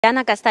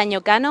Mariano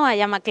Castaño Cano.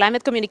 I am a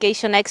climate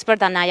communication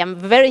expert and I am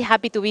very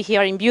happy to be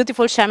here in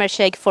beautiful Sharm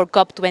el-Sheikh for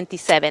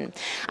COP27.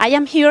 I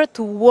am here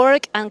to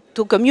work and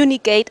to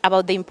communicate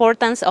about the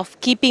importance of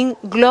keeping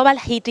global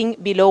heating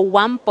below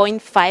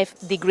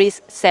 1.5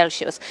 degrees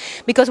Celsius,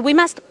 because we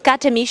must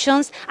cut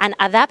emissions and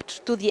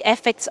adapt to the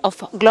effects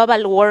of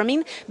global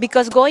warming,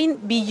 because going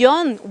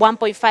beyond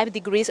 1.5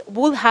 degrees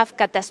will have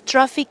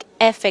catastrophic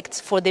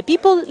effects for the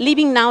people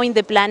living now in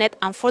the planet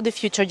and for the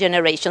future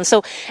generations.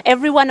 So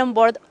everyone on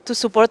board to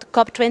support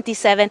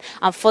COP27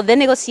 and for the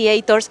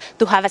negotiators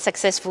to have a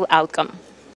successful outcome.